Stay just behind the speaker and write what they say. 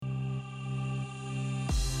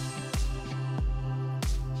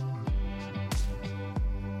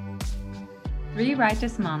Three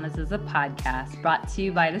Righteous Mamas is a podcast brought to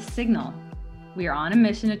you by The Signal. We are on a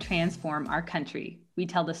mission to transform our country. We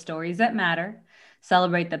tell the stories that matter,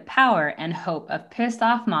 celebrate the power and hope of pissed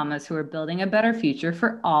off mamas who are building a better future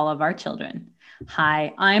for all of our children.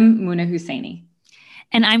 Hi, I'm Muna Husseini.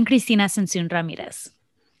 And I'm Cristina Sensun Ramirez.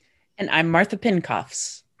 And I'm Martha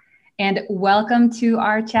Pinkoffs. And welcome to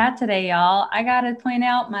our chat today, y'all. I got to point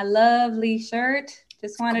out my lovely shirt.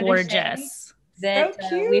 Just wanted Gorgeous. to say that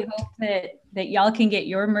we hope that y'all can get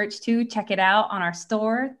your merch too. Check it out on our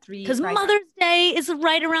store. Because Mother's Day is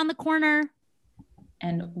right around the corner.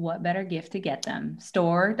 And what better gift to get them?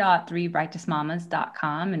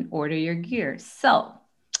 store.threerighteousmamas.com and order your gear. So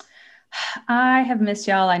I have missed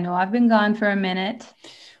y'all. I know I've been gone for a minute.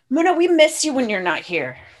 Muna, we miss you when you're not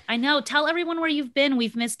here. I know. Tell everyone where you've been.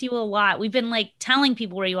 We've missed you a lot. We've been like telling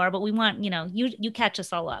people where you are, but we want, you catch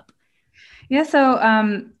us all up. Yeah.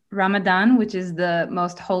 So Ramadan, which is the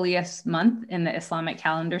most holiest month in the Islamic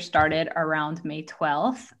calendar, started around May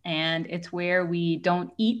 12th. And it's where we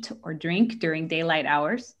don't eat or drink during daylight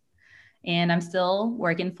hours. And I'm still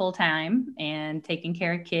working full time and taking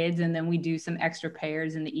care of kids. And then we do some extra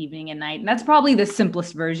prayers in the evening and night. And that's probably the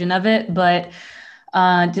simplest version of it. But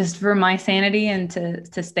just for my sanity and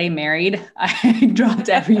to stay married, I dropped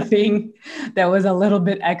everything that was a little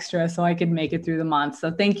bit extra so I could make it through the month.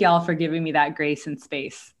 So thank y'all for giving me that grace and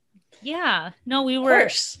space. Yeah, no, we were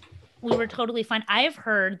totally fine. I have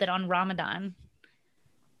heard that on Ramadan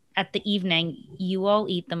at the evening, you all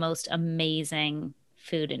eat the most amazing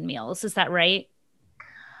food and meals. Is that right?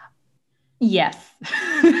 Yes.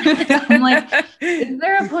 I'm like, is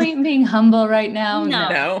there a point in being humble right now?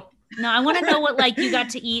 No, I want to know what you got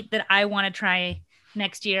to eat that I want to try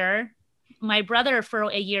next year. My brother for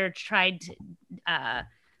a year tried,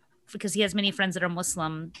 because he has many friends that are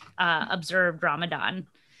Muslim, observed Ramadan.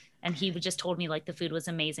 And he just told me the food was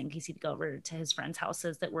amazing because he'd go over to his friends'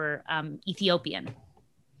 houses that were Ethiopian.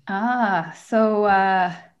 So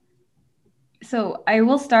I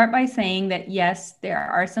will start by saying that, yes, there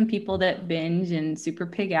are some people that binge and super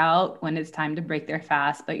pig out when it's time to break their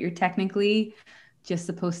fast, but you're technically just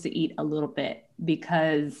supposed to eat a little bit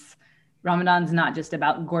because Ramadan's not just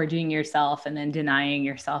about gorging yourself and then denying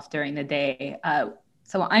yourself during the day.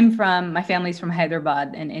 So my family's from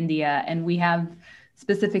Hyderabad in India, and we have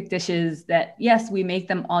specific dishes that, yes, we make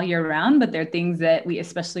them all year round, but they're things that we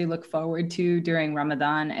especially look forward to during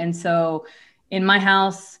Ramadan. And so in my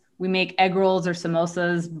house, we make egg rolls or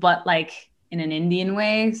samosas, but in an Indian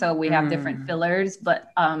way. So we have different fillers, but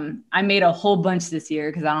I made a whole bunch this year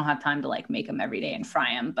because I don't have time to make them every day and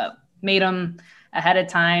fry them, but made them ahead of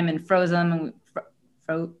time and froze them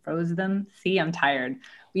and froze them. See, I'm tired.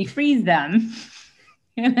 We freeze them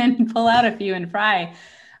and then pull out a few and fry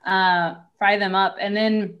them up. And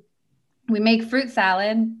then we make fruit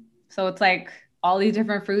salad. So it's all these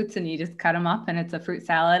different fruits and you just cut them up and it's a fruit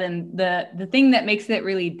salad. And the thing that makes it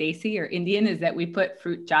really desi or Indian is that we put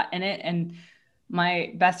fruit jat in it. And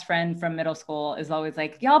my best friend from middle school is always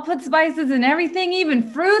like, y'all put spices in everything,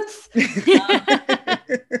 even fruits.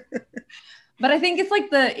 But I think it's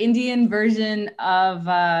the Indian version of,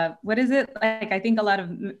 what is it? I think a lot of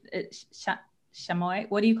chamoy.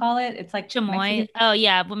 What do you call it? It's chamoy. Mexican. Oh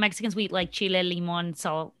yeah, but Mexicans we eat chile, limon,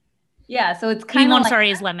 salt. Yeah, so it's kind of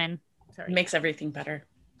is lemon. Sorry. Makes everything better.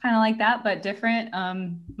 Kind of like that, but different.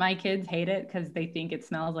 My kids hate it because they think it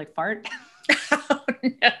smells like fart. Oh,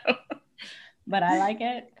 no. But I like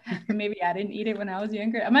it. Maybe I didn't eat it when I was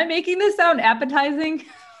younger. Am I making this sound appetizing?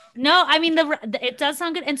 No, I mean it does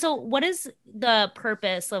sound good. And so, what is the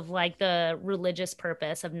purpose of the religious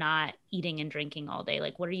purpose of not eating and drinking all day?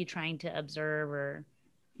 What are you trying to observe or?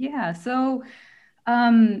 Yeah. So,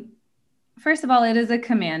 first of all, it is a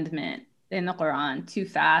commandment in the Quran to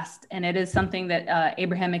fast, and it is something that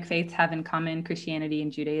Abrahamic faiths have in common. Christianity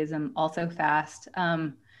and Judaism also fast.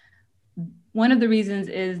 One of the reasons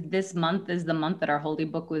is this month is the month that our holy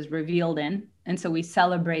book was revealed in. And so we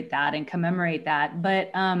celebrate that and commemorate that.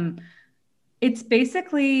 But it's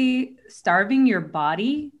basically starving your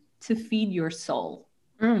body to feed your soul.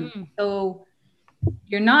 So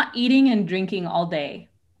you're not eating and drinking all day.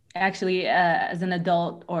 Actually, as an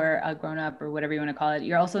adult or a grown-up or whatever you want to call it,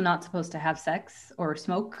 you're also not supposed to have sex or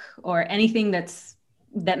smoke or anything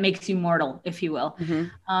that makes you mortal, if you will.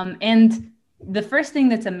 And the first thing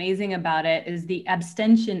that's amazing about it is the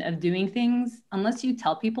abstention of doing things. Unless you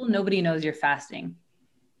tell people, nobody knows you're fasting.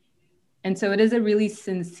 And so it is a really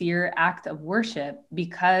sincere act of worship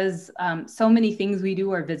because so many things we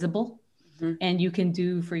do are visible and you can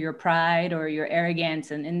do for your pride or your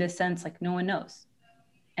arrogance. And in this sense, no one knows.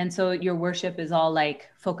 And so your worship is all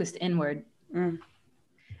focused inward.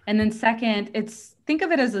 And then second, think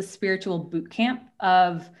of it as a spiritual boot camp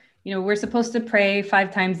of, we're supposed to pray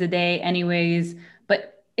 5 times a day anyways,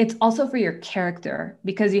 but it's also for your character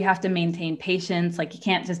because you have to maintain patience. Like you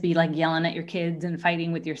can't just be like yelling at your kids and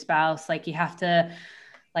fighting with your spouse. Like you have to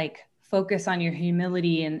like focus on your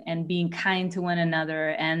humility and being kind to one another.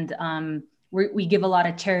 And we give a lot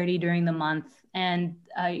of charity during the month, and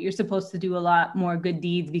you're supposed to do a lot more good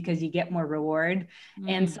deeds because you get more reward.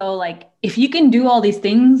 And so like, if you can do all these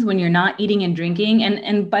things when you're not eating and drinking,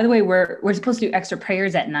 and by the way, we're supposed to do extra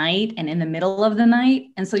prayers at night and in the middle of the night.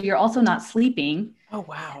 And so you're also not sleeping. Oh,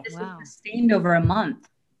 wow. This is sustained over a month.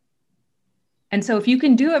 And so if you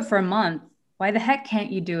can do it for a month, why the heck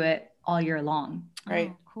can't you do it all year long?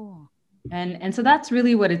 Right. Oh, cool. And so that's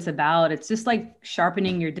really what it's about. It's just like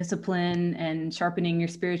sharpening your discipline and sharpening your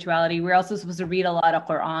spirituality. We're also supposed to read a lot of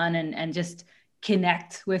Quran and just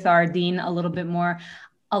connect with our deen a little bit more.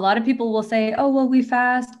 A lot of people will say, oh, well, we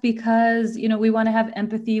fast because, we want to have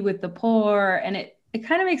empathy with the poor. And it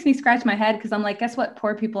kind of makes me scratch my head because I'm like, guess what?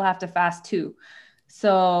 Poor people have to fast too.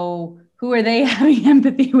 So who are they having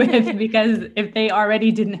empathy with? Because if they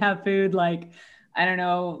already didn't have food, like, I don't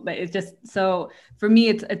know, but it's just, so for me,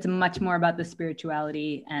 it's much more about the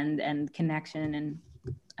spirituality and connection. And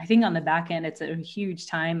I think on the back end, it's a huge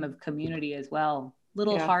time of community as well.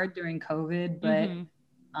 Little hard during COVID, but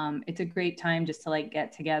it's a great time just to like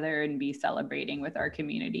get together and be celebrating with our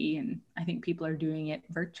community. And I think people are doing it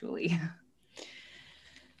virtually.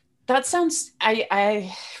 That sounds,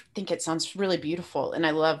 I think it sounds really beautiful. And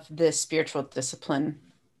I love this spiritual discipline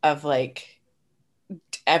of like,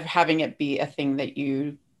 having it be a thing that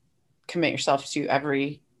you commit yourself to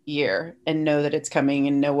every year and know that it's coming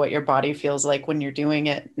and know what your body feels like when you're doing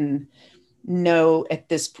it, and know at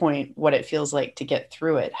this point what it feels like to get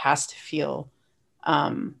through it has to feel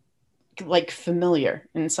like familiar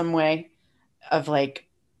in some way, of like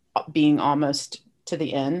being almost to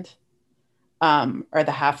the end or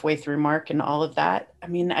the halfway through mark and all of that. I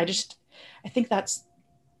mean, I think I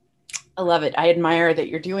love it. I admire that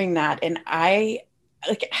you're doing that. And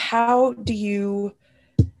like, how do you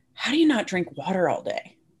not drink water all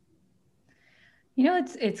day?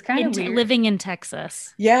 It's kind of weird. Living in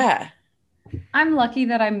Texas. Yeah. I'm lucky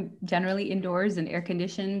that I'm generally indoors and air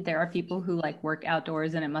conditioned. There are people who like work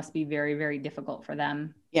outdoors and it must be very, very difficult for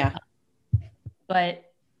them. Yeah.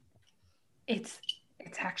 But it's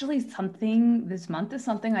actually something, this month is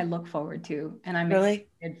something I look forward to, and I'm really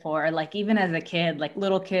excited for. Like even as a kid, like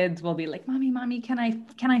little kids will be like, mommy, can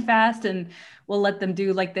I fast? And we'll let them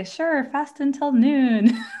do like this, sure, fast until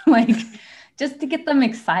noon. Like just to get them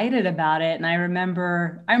excited about it. And I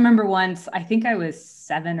remember once, I think I was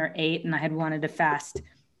 7 or 8 and I had wanted to fast,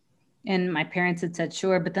 and my parents had said,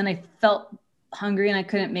 sure. But then I felt hungry and I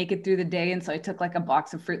couldn't make it through the day. And so I took like a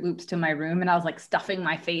box of Fruit Loops to my room, and I was like stuffing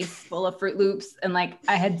my face full of Fruit Loops. And like,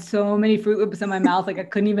 I had so many Fruit Loops in my mouth, like I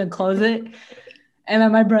couldn't even close it. And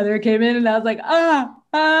then my brother came in and I was like,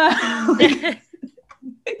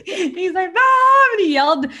 he's like, and he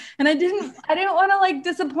yelled. And I didn't want to like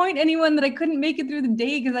disappoint anyone that I couldn't make it through the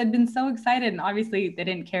day because I'd been so excited. And obviously they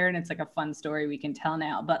didn't care. And it's like a fun story we can tell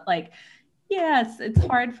now, but like, yes, it's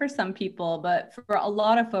hard for some people, but for a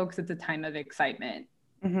lot of folks, it's a time of excitement.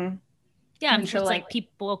 Mm-hmm. Yeah, I'm sure it's like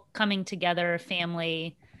people coming together,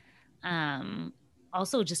 family,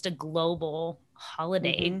 also just a global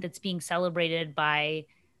holiday that's being celebrated by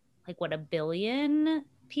like 1 billion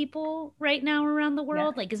people right now around the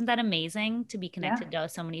world. Like, isn't that amazing to be connected to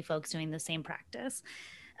so many folks doing the same practice?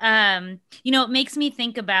 It makes me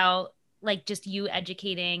think about like just you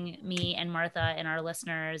educating me and Martha and our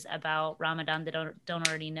listeners about Ramadan that don't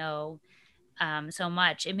already know so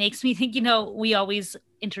much. It makes me think, we always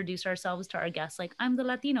introduce ourselves to our guests like, I'm the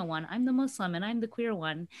Latino one, I'm the Muslim, and I'm the queer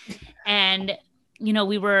one. And,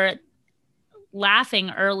 we were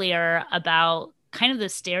laughing earlier about kind of the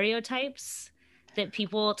stereotypes that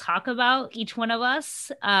people talk about each one of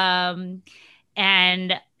us. And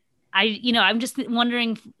I'm just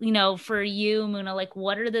wondering, for you, Muna, like,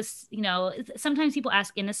 what are this, sometimes people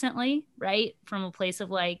ask innocently, right? From a place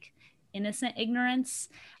of like innocent ignorance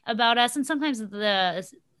about us. And sometimes the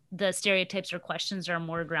stereotypes or questions are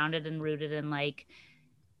more grounded and rooted in like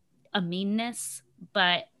a meanness.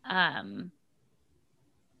 But,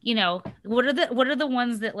 what are the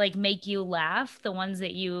ones that like make you laugh? The ones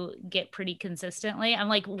that you get pretty consistently? I'm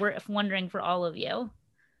like, we're wondering for all of you.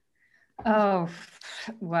 Oh,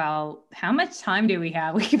 well, how much time do we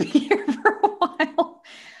have? We could be here for a while.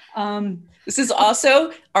 This is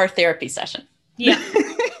also our therapy session. Yeah.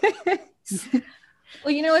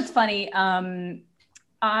 Well, it's funny.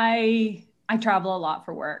 I travel a lot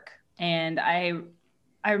for work, and I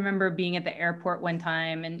I remember being at the airport one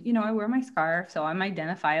time and, you know, I wear my scarf, so I'm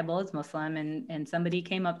identifiable as Muslim. And somebody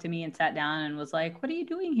came up to me and sat down and was like, "What are you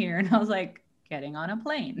doing here?" And I was like, "Getting on a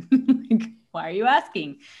plane." Like, why are you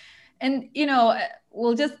asking? And, you know,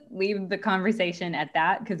 we'll just leave the conversation at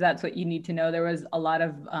that because that's what you need to know. There was a lot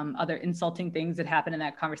of other insulting things that happened in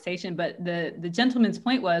that conversation. But the gentleman's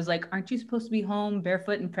point was like, aren't you supposed to be home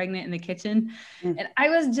barefoot and pregnant in the kitchen? And I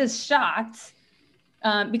was just shocked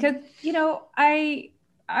because, you know, I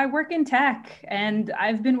work in tech and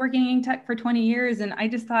I've been working in tech for 20 years. And I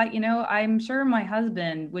just thought, you know, I'm sure my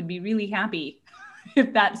husband would be really happy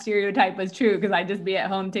if that stereotype was true because I'd just be at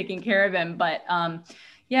home taking care of him. But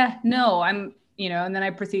yeah, no, I'm, you know, and then I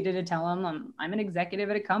proceeded to tell him I'm an executive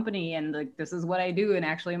at a company and like, this is what I do. And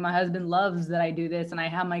actually my husband loves that I do this and I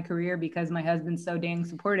have my career because my husband's so dang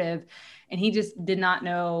supportive. And he just did not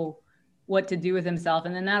know what to do with himself.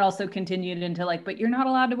 And then that also continued into like, but you're not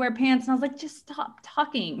allowed to wear pants. And I was like, just stop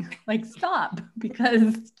talking, like stop,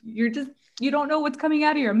 because you don't know what's coming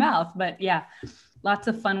out of your mouth. But yeah, lots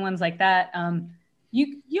of fun ones like that.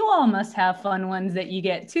 You all must have fun ones that you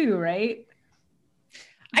get too, right?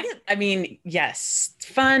 I mean, yes,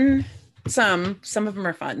 fun. Some of them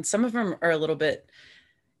are fun. Some of them are a little bit,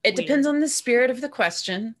 it Weird. depends on the spirit of the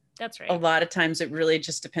question. That's right. A lot of times it really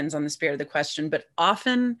just depends on the spirit of the question, but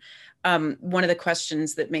often one of the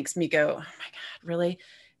questions that makes me go, oh my God, really,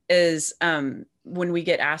 is when we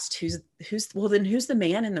get asked who's the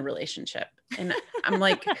man in the relationship? And I'm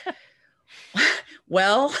like,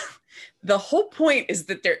 well, the whole point is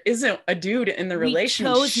that there isn't a dude in the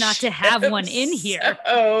relationship. We chose not to have one in here.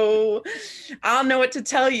 Oh, I'll know what to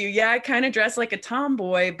tell you. Yeah, I kind of dress like a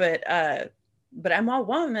tomboy, but I'm all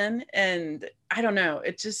woman, and I don't know.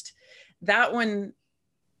 It just that one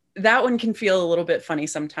can feel a little bit funny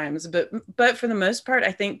sometimes, but for the most part,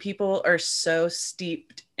 I think people are so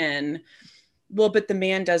steeped in, well, but the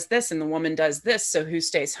man does this and the woman does this. So who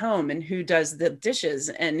stays home and who does the dishes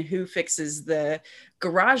and who fixes the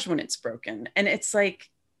garage when it's broken? And it's like,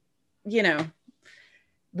 you know,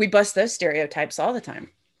 we bust those stereotypes all the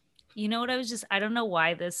time. You know what? I don't know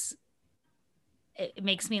why it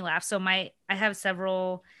makes me laugh. So I have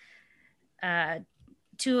several,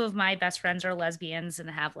 two of my best friends are lesbians and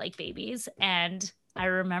have like babies. And I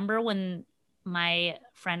remember when my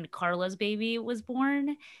friend Carla's baby was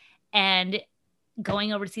born and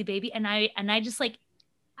going over to see baby. And I just like,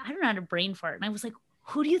 I don't know how to brain fart. And I was like,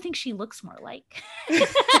 who do you think she looks more like? And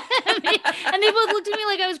they both looked at me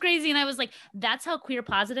like I was crazy. And I was like, that's how queer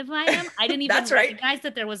positive I am. I didn't even recognize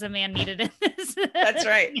that there was a man needed in this. That's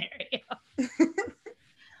right.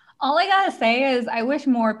 All I gotta say is I wish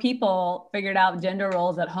more people figured out gender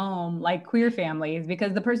roles at home like queer families,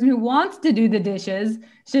 because the person who wants to do the dishes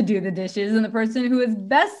should do the dishes and the person who is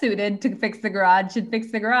best suited to fix the garage should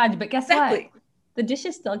fix the garage. But guess what? The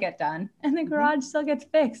dishes still get done and the garage still gets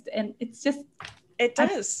fixed. And it's just... It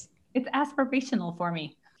does. It's aspirational for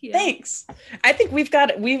me. Yeah. Thanks. I think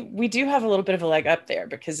we do have a little bit of a leg up there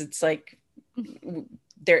because it's like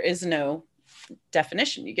there is no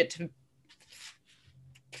definition. You get to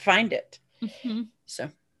find it. Mm-hmm. So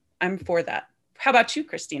I'm for that. How about you,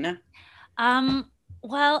 Christina?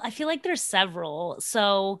 Well, I feel like there's several.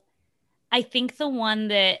 So I think the one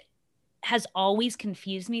that has always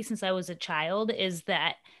confused me since I was a child is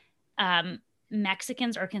that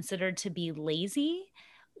Mexicans are considered to be lazy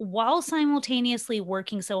while simultaneously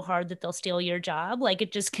working so hard that they'll steal your job. Like,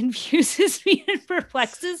 it just confuses me and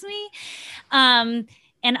perplexes me.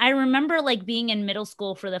 And I remember like being in middle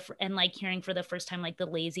school and like hearing for the first time, like the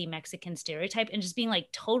lazy Mexican stereotype and just being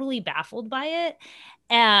like totally baffled by it.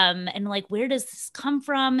 And like, where does this come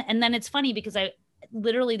from? And then it's funny because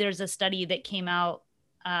there's a study that came out.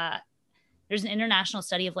 There's an international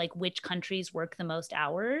study of like which countries work the most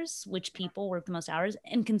hours, which people work the most hours,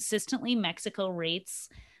 and consistently Mexico rates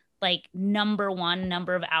like number one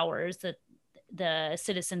number of hours that the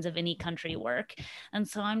citizens of any country work. And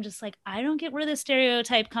so I'm just like, I don't get where the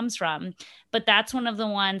stereotype comes from, but that's one of the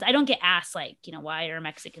ones I don't get asked, like, you know, why are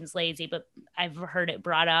Mexicans lazy? But I've heard it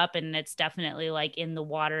brought up and it's definitely like in the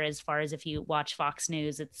water as far as if you watch Fox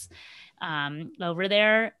News, it's over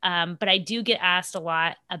there. But I do get asked a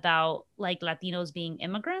lot about like Latinos being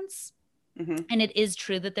immigrants. Mm-hmm. And it is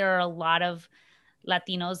true that there are a lot of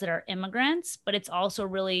Latinos that are immigrants, but it's also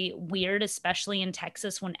really weird, especially in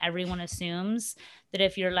Texas, when everyone assumes that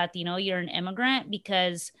if you're Latino, you're an immigrant,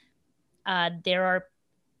 because there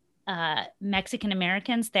are Mexican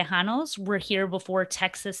Americans, Tejanos, were here before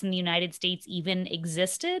Texas and the United States even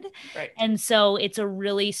existed. Right. And so it's a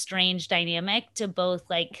really strange dynamic to both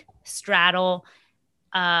like straddle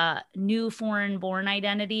new foreign born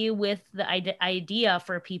identity with the idea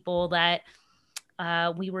for people that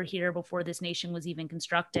We were here before this nation was even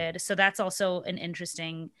constructed. So that's also an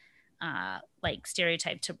interesting like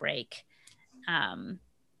stereotype to break.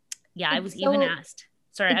 I was even asked.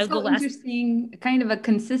 Sorry, I would go last. Interesting, kind of a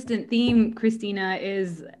consistent theme, Christina,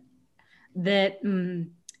 is that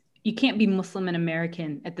you can't be Muslim and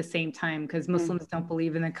American at the same time, because Muslims don't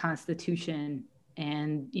believe in the Constitution.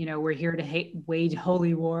 And, we're here to wage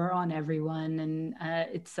holy war on everyone. And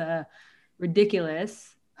it's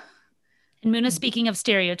ridiculous. And Muna, speaking of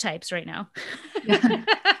stereotypes right now,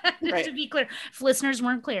 just to be clear, if listeners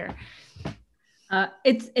weren't clear.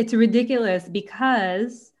 It's ridiculous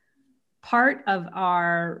because part of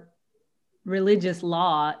our religious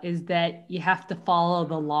law is that you have to follow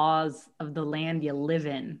the laws of the land you live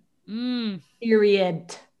in.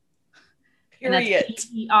 Period. PRIODT.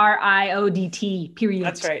 Period.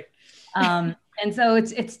 That's right. And so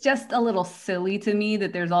it's just a little silly to me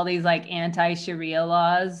that there's all these like anti-Sharia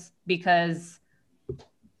laws, because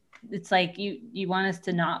it's like you want us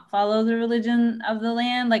to not follow the religion of the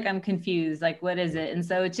land. Like, I'm confused. Like, what is it? And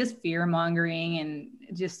so it's just fear mongering and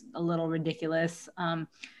just a little ridiculous. And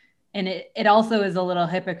it also is a little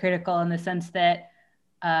hypocritical in the sense that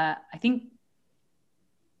I think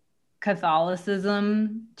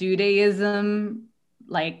Catholicism, Judaism,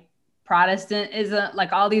 like Protestantism,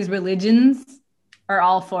 like all these religions are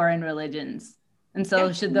all foreign religions. And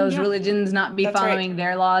so should those religions not be following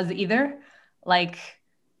their laws either? Like,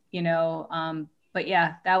 but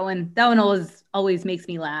yeah, that one always makes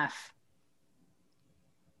me laugh.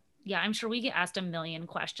 Yeah, I'm sure we get asked a million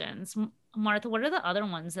questions. Martha, what are the other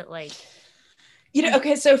ones that like...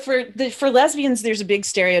 Okay, so for lesbians, there's a big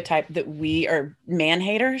stereotype that we are man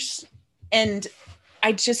haters. And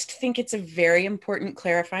I just think it's a very important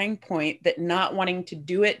clarifying point that not wanting to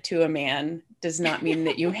do it to a man does not mean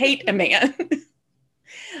that you hate a man.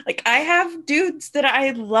 Like, I have dudes that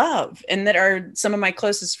I love and that are some of my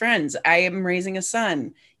closest friends. I am raising a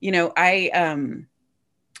son. I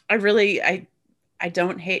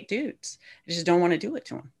don't hate dudes. I just don't want to do it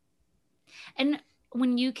to them. And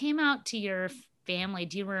when you came out to your family,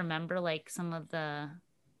 do you remember like some of the,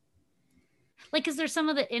 like, is there some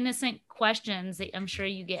of the innocent questions that I'm sure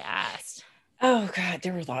you get asked? Oh God,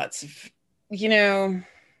 there were lots of,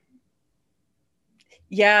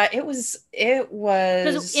 yeah, it was.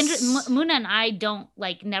 Because Muna and I don't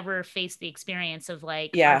never face the experience of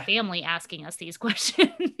our family asking us these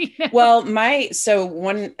questions. Well,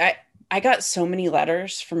 I got so many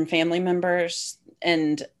letters from family members,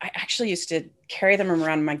 and I actually used to carry them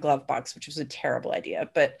around in my glove box, which was a terrible idea.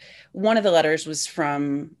 But one of the letters was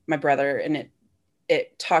from my brother, and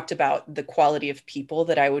it talked about the quality of people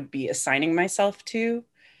that I would be assigning myself to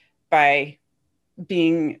by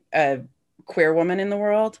being a queer woman in the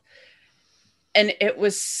world. And it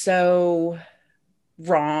was so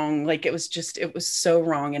wrong. Like, it was so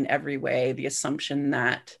wrong in every way. The assumption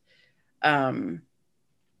that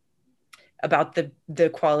about the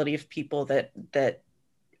quality of people that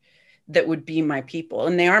would be my people.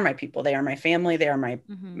 And they are my people. They are my family. They are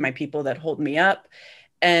my people that hold me up.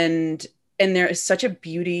 And there is such a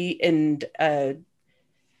beauty and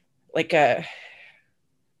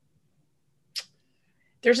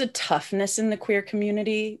there's a toughness in the queer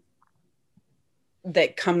community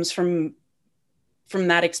that comes from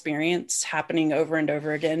that experience happening over and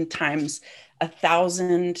over again, times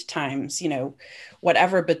 1,000 times,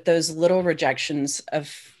 whatever. But those little rejections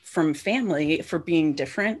from family for being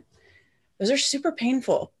different, those are super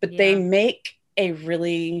painful, but they make a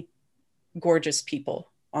really gorgeous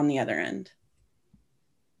people on the other end.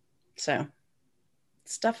 So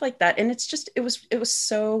stuff like that. And it was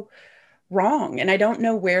so wrong. And I don't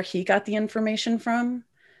know where he got the information from.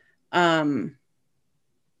 But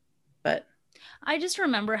I just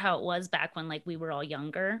remember how it was back when we were all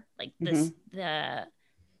younger,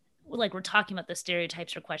 we're talking about the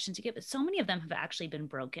stereotypes or questions you get, but so many of them have actually been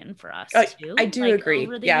broken for us too. I do agree.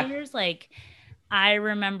 Over the years, I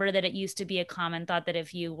remember that it used to be a common thought that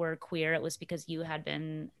if you were queer, it was because you had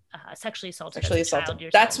been sexually assaulted.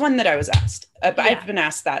 That's one that I was asked. I've been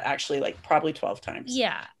asked that actually probably 12 times.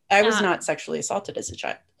 Yeah. I was not sexually assaulted as a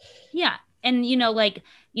child. Yeah. And,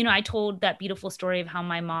 I told that beautiful story of how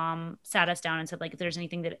my mom sat us down and said, if there's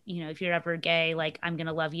anything that, if you're ever gay, I'm going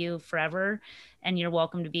to love you forever and you're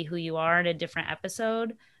welcome to be who you are in a different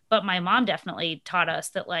episode. But my mom definitely taught us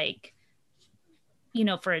that,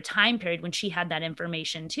 for a time period when she had that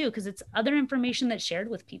information too, because it's other information that's shared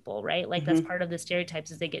with people, right? That's part of the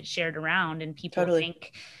stereotypes, is they get shared around and people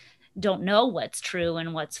don't know what's true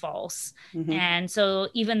and what's false. And so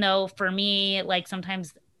even though for me,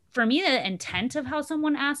 sometimes for me, the intent of how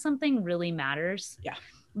someone asks something really matters. Yeah.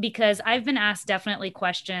 Because I've been asked definitely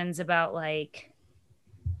questions about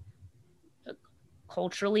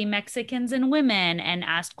culturally Mexicans and women, and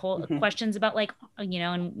asked Mhm. questions about like, you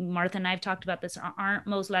know, and Martha and I've talked about this, aren't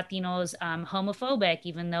most Latinos homophobic,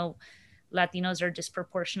 even though Latinos are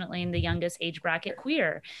disproportionately in the youngest age bracket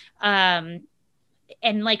queer.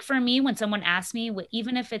 And like for me, when someone asks me,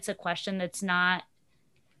 even if it's a question that's not,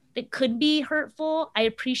 that could be hurtful, I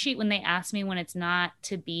appreciate when they ask me when it's not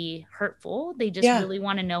to be hurtful. They just Yeah. really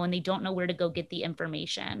want to know, and they don't know where to go get the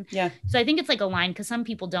information. Yeah. So I think it's like a line, because some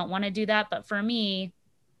people don't want to do that. But for me,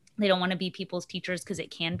 they don't want to be people's teachers because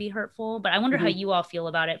it can be hurtful. But I wonder how you all feel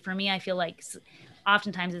about it. For me, I feel like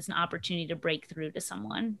oftentimes it's an opportunity to break through to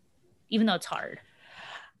someone, even though it's hard.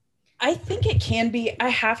 I think it can be. I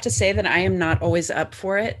have to say that I am not always up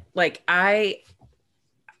for it. Like I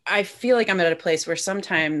feel like I'm at a place where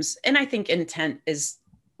sometimes, and I think intent is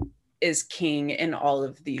king in all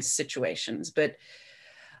of these situations, but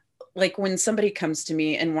like when somebody comes to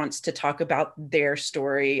me and wants to talk about their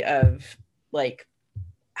story of like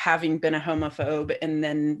having been a homophobe and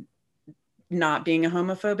then not being a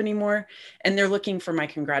homophobe anymore, and they're looking for my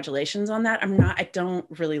congratulations on that, I don't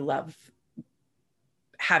really love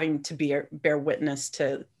having to bear witness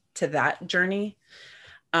to that journey,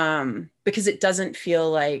 because it doesn't feel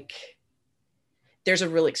like there's a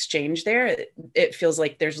real exchange there. It feels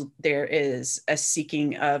like there is a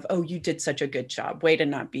seeking of, oh, you did such a good job, way to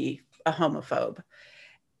not be a homophobe.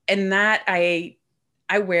 And that I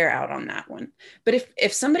wear out on that one. But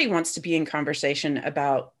if somebody wants to be in conversation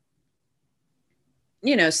about,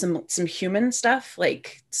 you know, some human stuff,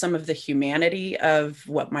 like some of the humanity of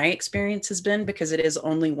what my experience has been, because it is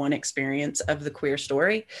only one experience of the queer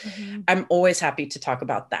story, I'm always happy to talk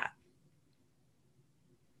about that.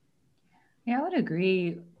 Yeah, I would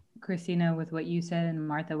agree, Christina, with what you said, and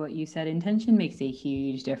Martha, what you said. Intention makes a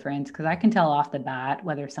huge difference, because I can tell off the bat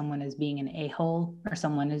whether someone is being an a-hole or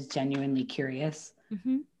someone is genuinely curious.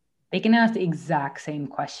 They can ask the exact same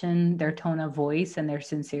question. Their tone of voice and their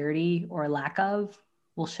sincerity or lack of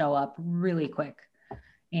will show up really quick.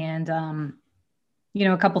 And, you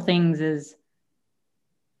know, a couple things is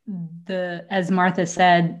as Martha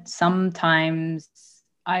said, sometimes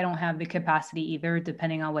I don't have the capacity either,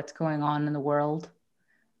 depending on what's going on in the world,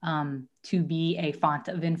 to be a font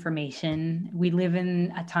of information. We live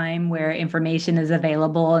in a time where information is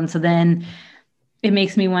available. And so then it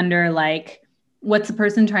makes me wonder, like, what's the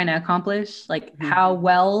person trying to accomplish? Like, how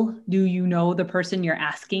well do you know the person you're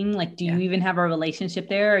asking? Like, do you even have a relationship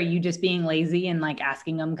there? Or are you just being lazy and like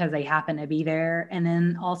asking them because they happen to be there? And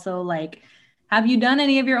then also, like, have you done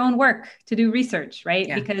any of your own work to do research, right?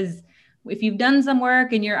 Yeah. Because if you've done some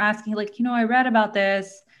work and you're asking, like, you know, I read about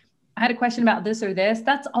this, I had a question about this or this,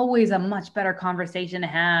 that's always a much better conversation to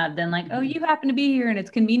have than like, oh, you happen to be here and it's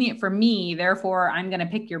convenient for me, therefore I'm going to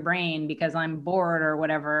pick your brain because I'm bored or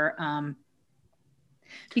whatever.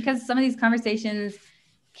 Because some of these conversations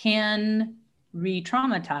can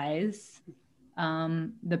re-traumatize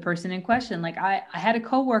the person in question. Like I had a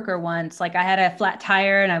coworker once, like I had a flat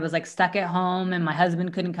tire and I was like stuck at home and my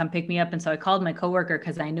husband couldn't come pick me up. And so I called my coworker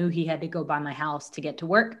because I knew he had to go by my house to get to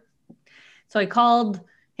work. So I called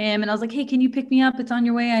him and I was like, hey, can you pick me up? It's on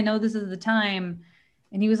your way. I know this is the time.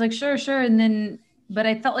 And he was like, sure. And then, but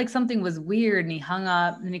I felt like something was weird and he hung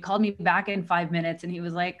up and he called me back in 5 minutes and he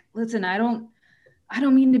was like, listen, I don't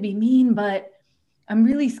mean to be mean, but I'm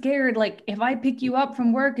really scared. Like if I pick you up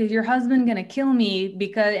from work, is your husband going to kill me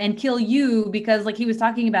and kill you? Because like he was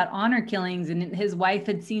talking about honor killings and his wife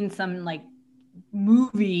had seen some like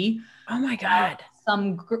movie. Oh my God.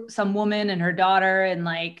 Some woman and her daughter and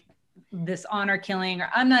like this honor killing, or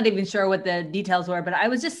I'm not even sure what the details were, but I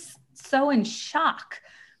was just so in shock.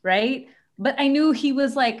 Right. But I knew he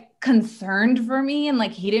was like concerned for me and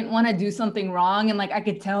like he didn't want to do something wrong. And like I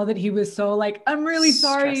could tell that he was so like, I'm really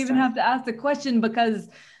sorry to even have to ask the question because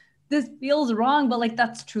this feels wrong, but like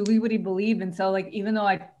that's truly what he believed. And so like even though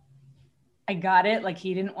I got it, like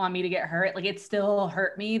he didn't want me to get hurt, like it still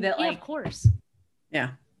hurt me that like of course.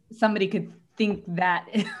 Yeah. Somebody could think that.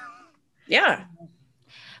 Yeah.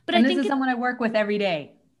 But I think this is someone I work with every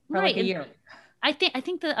day for right. like a year. I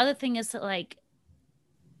think the other thing is that like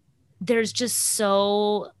there's just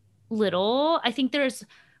so little. I think there's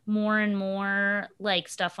more and more like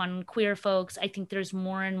stuff on queer folks. I think there's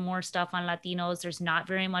more and more stuff on Latinos. There's not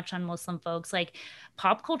very much on Muslim folks. Like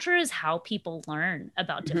pop culture is how people learn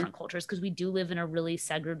about different cultures, because we do live in a really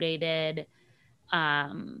segregated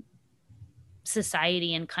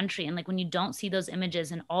society and country. And like when you don't see those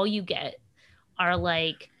images and all you get are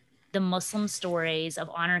like the Muslim stories of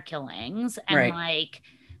honor killings and like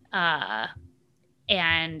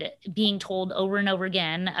and being told over and over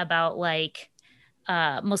again about like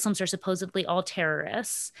Muslims are supposedly all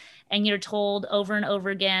terrorists, and you're told over and over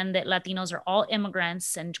again that Latinos are all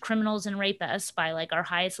immigrants and criminals and rapists by like our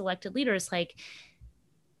highest elected leaders. Like,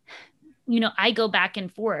 you know, I go back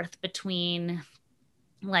and forth between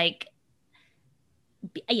like,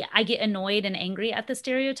 yeah, I get annoyed and angry at the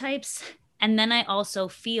stereotypes. And then I also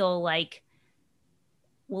feel like,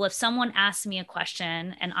 well, if someone asks me a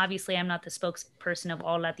question, and obviously I'm not the spokesperson of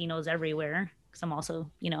all Latinos everywhere, because I'm also,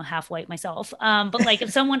 you know, half white myself. But like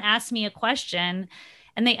if someone asks me a question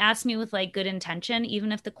and they ask me with like good intention,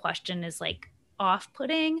 even if the question is like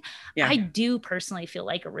off-putting, I do personally feel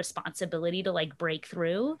like a responsibility to like break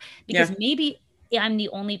through, because maybe I'm the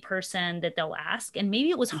only person that they'll ask, and maybe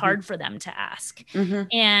it was hard for them to ask.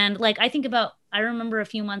 And like I remember a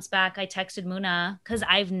few months back I texted Muna, because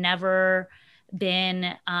I've never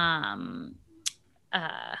been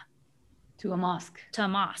to a mosque,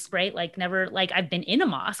 right? Like never, like I've been in a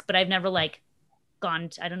mosque, but I've never like gone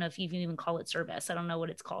to, I don't know if you can even call it service. I don't know what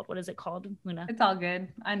it's called. What is it called, Muna? It's all good.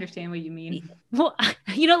 I understand what you mean. Well,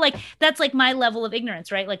 you know, like that's like my level of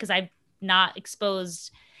ignorance, right? Like, because I'm not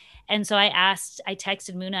exposed. And so I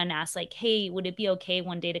texted Muna and asked like, hey, would it be okay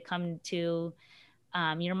one day to come to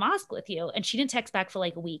your mosque with you? And she didn't text back for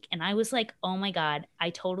like a week. And I was like, oh my God,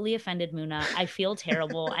 I totally offended Muna. I feel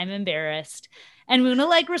terrible. I'm embarrassed. And Muna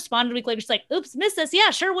like responded a week later. She's like, oops, missed this.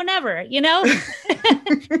 Yeah, sure. Whenever, you know?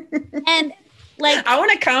 And like, I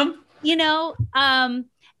want to come, you know,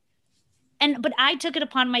 but I took it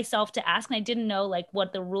upon myself to ask, and I didn't know like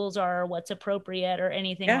what the rules are or what's appropriate or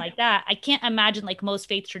anything like that. I can't imagine like most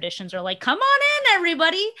faith traditions are like, come on in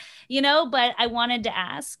everybody, you know, but I wanted to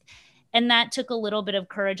ask. And that took a little bit of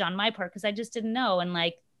courage on my part, because I just didn't know. And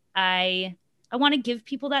like, I want to give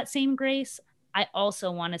people that same grace. I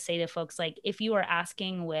also want to say to folks, like, if you are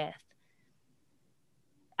asking without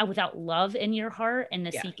love in your heart and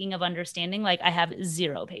the seeking of understanding, like I have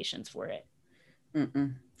zero patience for it.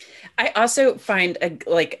 Mm-mm. I also find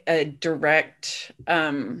a direct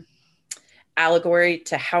allegory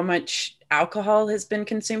to how much alcohol has been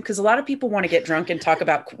consumed, because a lot of people want to get drunk and talk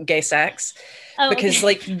about gay sex because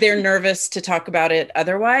like they're nervous to talk about it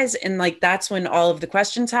otherwise, and like that's when all of the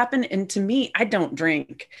questions happen. And to me, I don't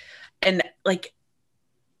drink, and like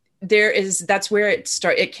that's where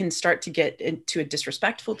it can start to get into a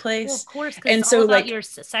disrespectful place. Well, of course, and it's so all about like your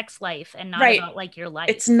sex life and not about like your life.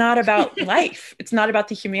 It's not about life. It's not about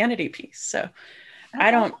the humanity piece. So that's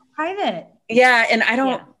I don't private. Yeah. And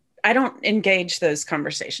I don't engage those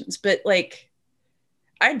conversations, but like,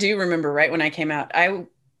 I do remember right when I came out, I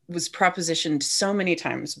was propositioned so many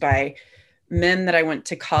times by men that I went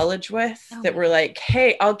to college with that were like,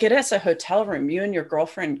 hey, I'll get us a hotel room. You and your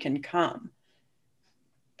girlfriend can come.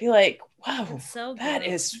 Be like, wow, that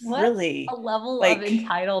is really a level like, of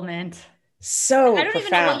entitlement. So I don't profound.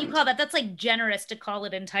 Even know what you call that. That's like generous to call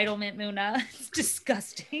it entitlement, Muna. It's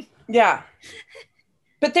disgusting. Yeah.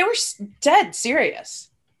 But they were dead serious.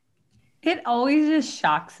 It always just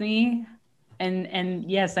shocks me. And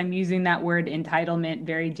yes, I'm using that word entitlement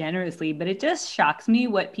very generously, but it just shocks me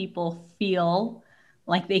what people feel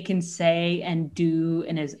like they can say and do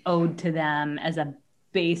and is owed to them as a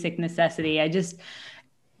basic necessity.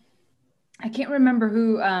 I can't remember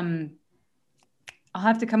who, I'll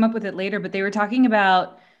have to come up with it later, but they were talking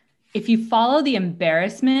about if you follow the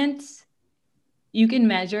embarrassment, you can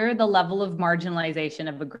measure the level of marginalization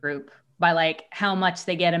of a group by like how much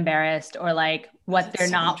they get embarrassed or like what they're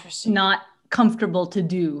not comfortable to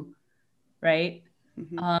do. Right.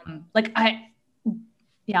 Mm-hmm.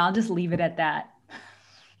 I'll just leave it at that.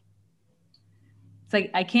 It's like,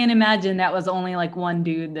 I can't imagine that was only like one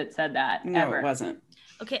dude that said that. No, ever. It wasn't.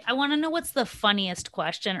 Okay, I want to know what's the funniest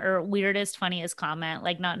question or weirdest, funniest comment,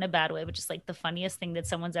 like not in a bad way, but just like the funniest thing that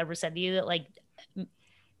someone's ever said to you that like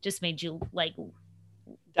just made you like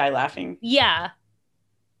die laughing. Yeah.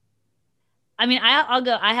 I mean, I'll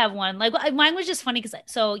go. I have one. Like mine was just funny because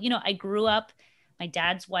you know, I grew up. My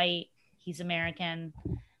dad's white. He's American.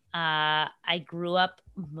 I grew up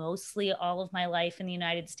mostly all of my life in the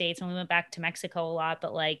United States, and we went back to Mexico a lot.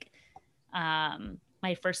 But like,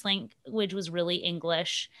 my first language was really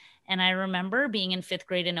English. And I remember being in 5th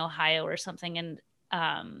grade in Ohio or something. And,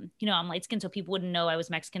 you know, I'm light skinned, so people wouldn't know I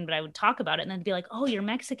was Mexican, but I would talk about it and then be like, oh, you're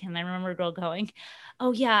Mexican. And I remember a girl going,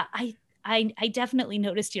 oh yeah, I definitely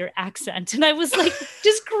noticed your accent. And I was like,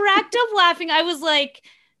 just cracked up laughing. I was like,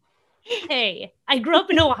 hey, I grew up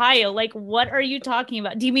in Ohio. Like, what are you talking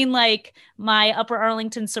about? Do you mean like my Upper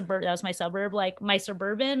Arlington suburb? That was my suburb, like my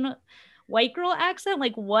suburban white girl accent?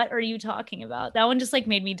 Like, what are you talking about? That one just like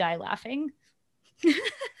made me die laughing.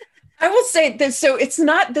 I will say this. So it's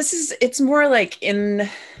more like in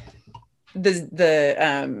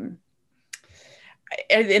the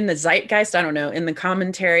in the zeitgeist, I don't know, in the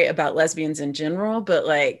commentary about lesbians in general, but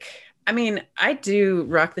like, I mean, I do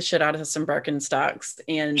rock the shit out of some Birkenstocks,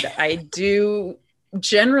 and I do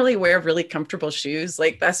generally wear really comfortable shoes.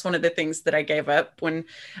 Like that's one of the things that I gave up when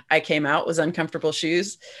I came out was uncomfortable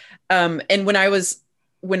shoes. And when I was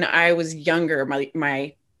younger,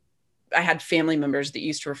 I had family members that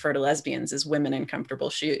used to refer to lesbians as women in comfortable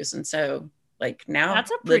shoes. And so like now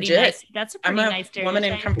that's a pretty nice stereotype. Woman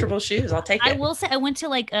in comfortable shoes. I'll take it. I will say I went to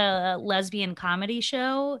like a lesbian comedy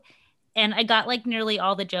show and I got like nearly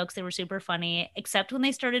all the jokes. They were super funny, except when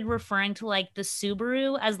they started referring to like the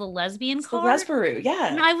Subaru as the lesbian car. The Lesbaru,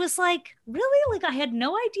 yeah. And I was like, really? Like I had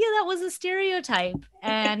no idea that was a stereotype.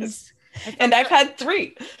 And yes. And I've had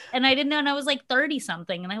 3. And I didn't know, and I was like 30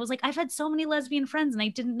 something. And I was like, I've had so many lesbian friends and I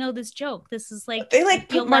didn't know this joke. This is like, they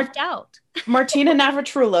like feel left out. Martina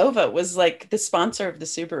Navratilova was like the sponsor of the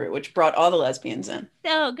Subaru, which brought all the lesbians in.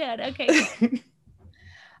 Oh, good. Okay.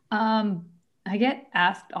 I get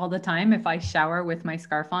asked all the time if I shower with my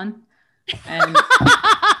scarf on. And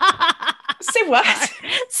say what?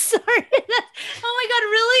 Sorry. Oh my God,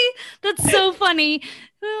 really? That's so funny.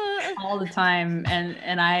 All the time.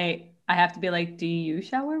 And I have to be like, do you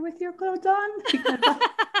shower with your clothes on?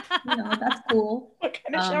 Because that's cool. What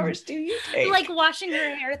kind of showers do you take? Like washing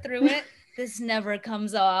her hair through it. This never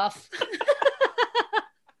comes off.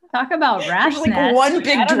 Talk about rashness. Like one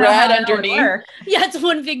big dread underneath. Yeah, it's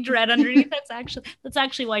one big dread underneath. That's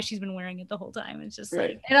actually why she's been wearing it the whole time. It's just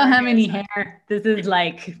like I don't have any hair. This is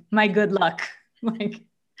like my good luck. Like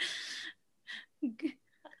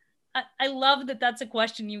I love that that's a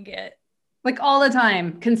question you get. Like all the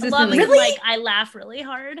time, consistently. Really? Like I laugh really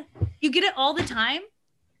hard. You get it all the time?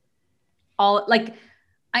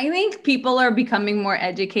 I think people are becoming more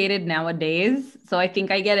educated nowadays. So I think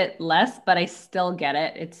I get it less, but I still get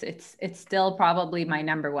it. It's still probably my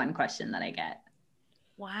number one question that I get.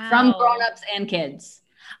 Wow. From grownups and kids.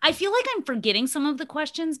 I feel like I'm forgetting some of the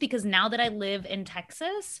questions because now that I live in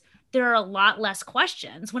Texas, there are a lot less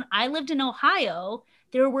questions. When I lived in Ohio,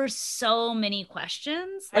 there were so many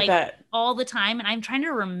questions, like all the time. And I'm trying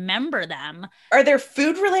to remember them. Are there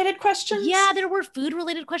food related questions? Yeah, there were food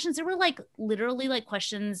related questions. There were like literally like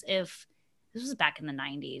questions if this was back in the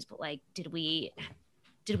 90s, but like, did we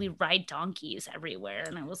ride donkeys everywhere?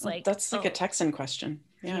 And I was like, that's like a Texan question.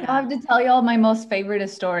 Yeah. I have to tell y'all my most favorite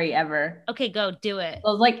story ever. Okay, go do it. I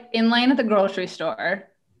was like in line at the grocery store.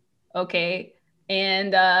 Okay.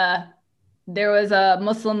 And, there was a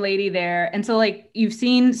Muslim lady there. And so like you've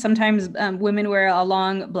seen sometimes women wear a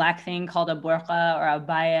long black thing called a burqa or a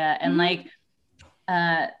abaya. And like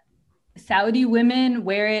Saudi women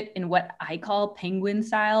wear it in what I call penguin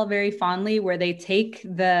style very fondly, where they take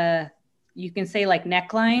you can say like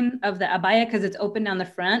neckline of the abaya because it's open down the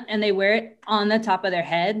front and they wear it on the top of their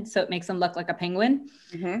head. So it makes them look like a penguin.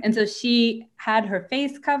 Mm-hmm. And so she had her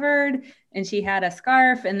face covered and she had a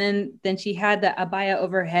scarf and then she had the abaya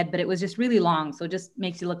over her head, but it was just really long. So it just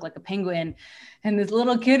makes you look like a penguin. And this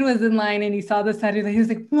little kid was in line and he saw this side. He was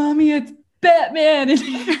like, "Mommy, it's Batman." And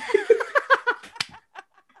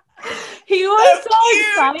he was so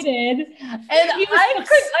excited. And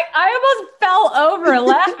I almost fell over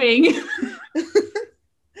laughing.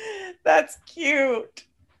 That's cute.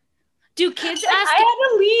 Do kids ask? I had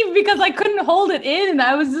to leave because I couldn't hold it in.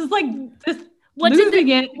 I was just like, losing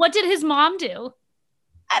it. What did his mom do?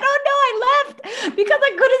 I don't know. I left because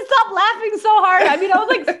I couldn't stop laughing so hard. I mean, I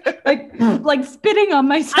was like spitting on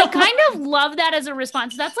myself. I kind of love that as a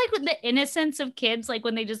response. That's like with the innocence of kids, like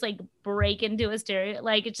when they just like break into a stereotype.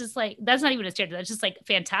 Like it's just like that's not even a stereotype. That's just like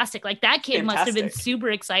fantastic. Like that kid must have been super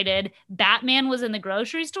excited. Batman was in the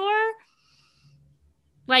grocery store.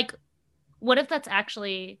 Like, what if that's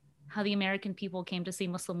actually how the American people came to see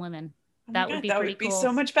Muslim women? That would be pretty cool.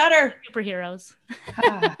 So much better. Superheroes.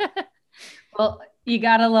 Well, you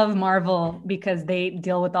gotta love Marvel because they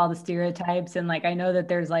deal with all the stereotypes. And like, I know that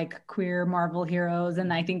there's like queer Marvel heroes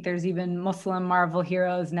and I think there's even Muslim Marvel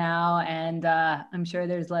heroes now. And I'm sure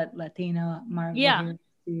there's Latino Marvel heroes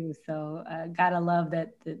too. So gotta love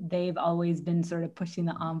that they've always been sort of pushing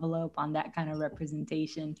the envelope on that kind of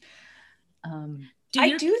representation.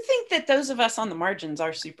 I do think that those of us on the margins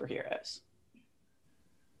are superheroes.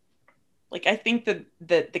 Like, I think that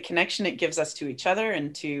the connection it gives us to each other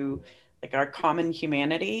and to like our common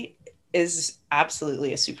humanity is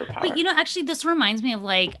absolutely a superpower. But actually this reminds me of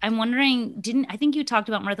like, I'm wondering, I think you talked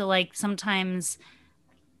about, Martha, like sometimes,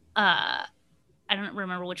 I don't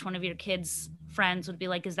remember which one of your kids' friends would be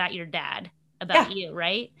like, "Is that your dad?" about you,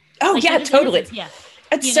 right? Oh like, yeah, totally. Yeah.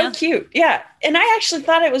 It's so cute. Yeah. And I actually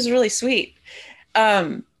thought it was really sweet.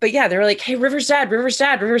 but yeah, they were like, hey, River's dad, River's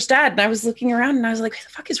dad, River's dad. And I was looking around and I was like, who the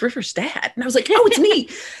fuck is River's dad? And I was like, oh, it's me.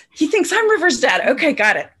 He thinks I'm River's dad. Okay,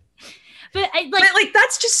 got it. But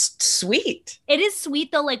that's just sweet. It is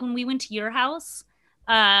sweet though. Like when we went to your house,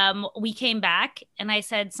 we came back and I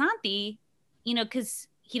said, Santi, you know, because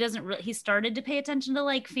he started to pay attention to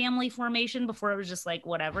like family formation before it was just like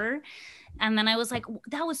whatever. And then I was like,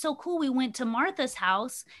 that was so cool. We went to Martha's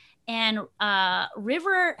house and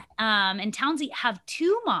River and Townsy have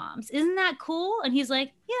 2 moms. Isn't that cool? And he's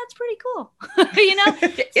like, yeah, it's pretty cool. You know, so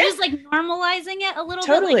Yeah. just like normalizing it a little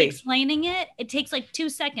bit, like explaining it. It takes like 2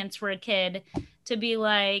 seconds for a kid to be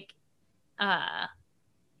like,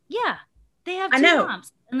 yeah, they have 2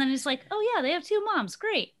 moms. And then it's like, oh yeah, they have 2 moms.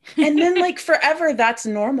 Great. And then like forever, that's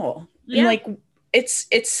normal. Yeah. And like,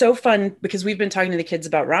 it's so fun because we've been talking to the kids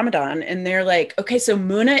about Ramadan and they're like, okay, so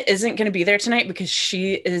Muna isn't going to be there tonight because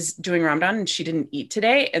she is doing Ramadan and she didn't eat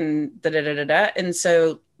today and da-da-da-da-da. And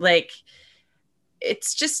so like,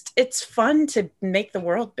 it's fun to make the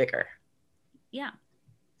world bigger. Yeah.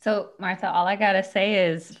 So Martha, all I got to say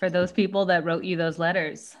is for those people that wrote you those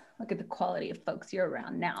letters, look at the quality of folks you're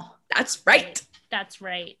around now. That's right. That's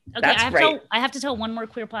right. Okay. I have to tell one more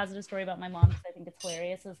queer positive story about my mom because I think it's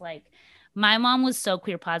hilarious. Is like, my mom was so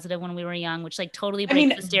queer positive when we were young, which like totally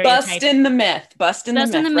breaks the stereotype. Busting the myth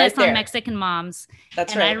right on Mexican moms.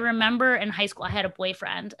 That's right. And I remember in high school, I had a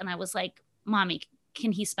boyfriend and I was like, Mommy,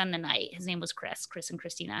 can he spend the night? His name was Chris and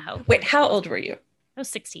Christina. Wait, how old were you? I was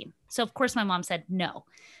 16. So of course my mom said no.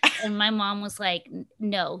 And my mom was like,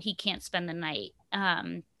 no, he can't spend the night.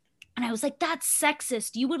 And I was like, that's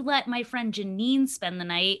sexist. You would let my friend Janine spend the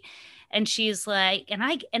night. And she's like, and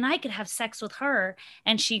I could have sex with her.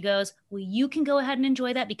 And she goes, well, you can go ahead and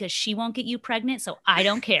enjoy that because she won't get you pregnant. So I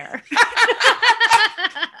don't care.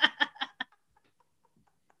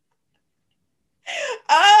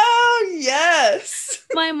 Oh, yes.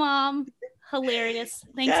 My mom, hilarious.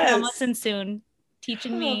 Thanks, Mama Sinsoon,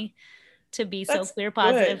 teaching me to be so queer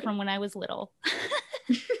positive from when I was little.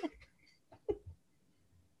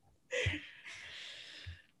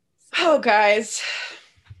 Oh, guys.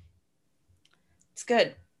 It's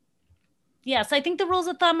good. Yes, I think the rules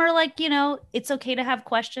of thumb are like, you know, it's okay to have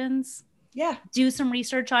questions. Yeah. Do some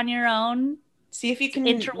research on your own. See if you can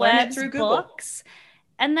learn it through Google. Books.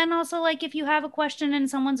 And then also, like, if you have a question and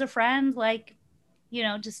someone's a friend, like, you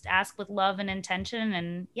know, just ask with love and intention.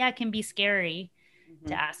 And yeah, it can be scary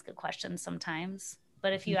to ask a question sometimes.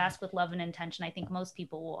 But if you ask with love and intention, I think most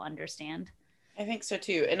people will understand. I think so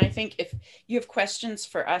too. And I think if you have questions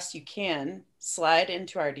for us, you can slide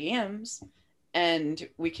into our DMs and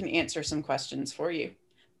we can answer some questions for you.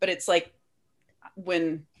 But it's like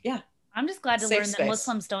I'm just glad to learn that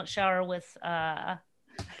Muslims don't shower with their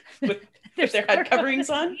head coverings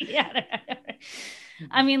on. Yeah.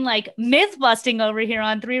 I mean, like myth busting over here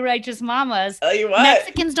on Three Righteous Mamas. Tell you what.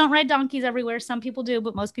 Mexicans don't ride donkeys everywhere. Some people do,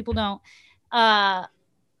 but most people don't. Not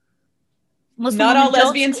all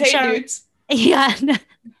lesbians hate dudes. Yeah.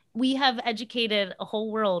 We have educated a whole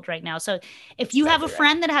world right now. So if you have a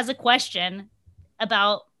friend that has a question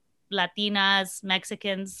about Latinas,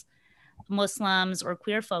 Mexicans, Muslims, or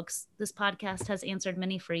queer folks, this podcast has answered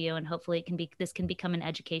many for you, and hopefully this can become an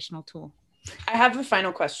educational tool. I have a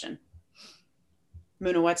final question.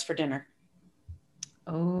 Muna, what's for dinner?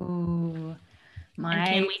 Oh, and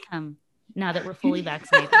can we come now that we're fully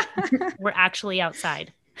vaccinated? We're actually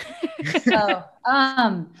outside. So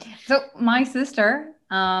my sister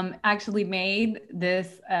actually made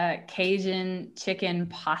this Cajun chicken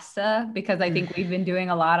pasta because I think we've been doing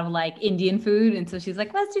a lot of like Indian food. And so she's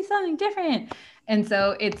like, let's do something different. And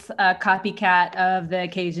so it's a copycat of the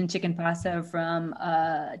Cajun chicken pasta from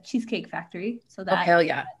Cheesecake Factory. So that hell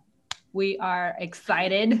yeah. We are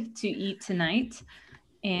excited to eat tonight.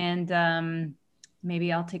 And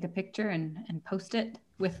maybe I'll take a picture and post it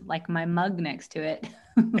with like my mug next to it.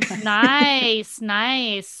 Nice.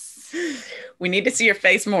 We need to see your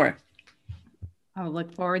face more. I'll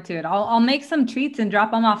look forward to it. I'll make some treats and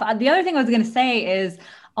drop them off. The other thing I was going to say is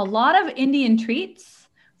a lot of Indian treats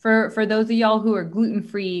for those of y'all who are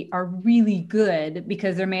gluten-free are really good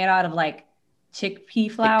because they're made out of like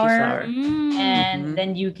chickpea flour. And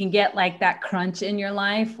then you can get like that crunch in your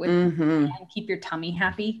life and keep your tummy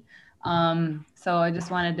happy. So I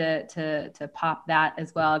just wanted to pop that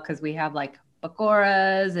as well because we have like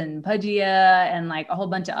pakoras and bhajia and like a whole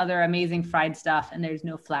bunch of other amazing fried stuff, and there's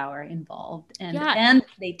no flour involved, and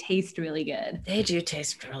they taste really good. They do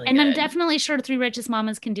taste really good. And I'm definitely definitely sure Three Righteous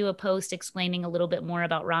Mamas can do a post explaining a little bit more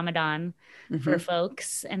about Ramadan for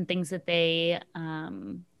folks and things that they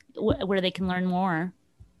where they can learn more.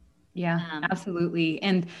 Yeah, absolutely.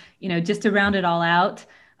 And you know, just to round it all out,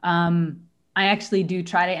 I actually do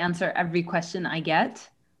try to answer every question I get,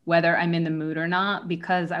 whether I'm in the mood or not,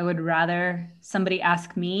 because I would rather somebody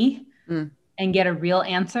ask me and get a real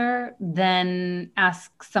answer than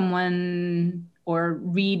ask someone or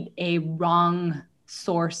read a wrong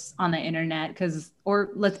source on the internet. Or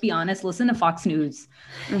let's be honest, listen to Fox News.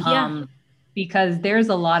 Because there's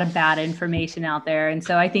a lot of bad information out there. And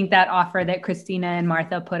so I think that offer that Christina and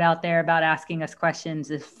Martha put out there about asking us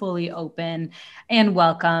questions is fully open and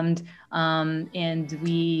welcomed. And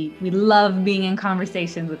we love being in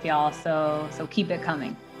conversations with y'all. So keep it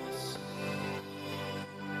coming.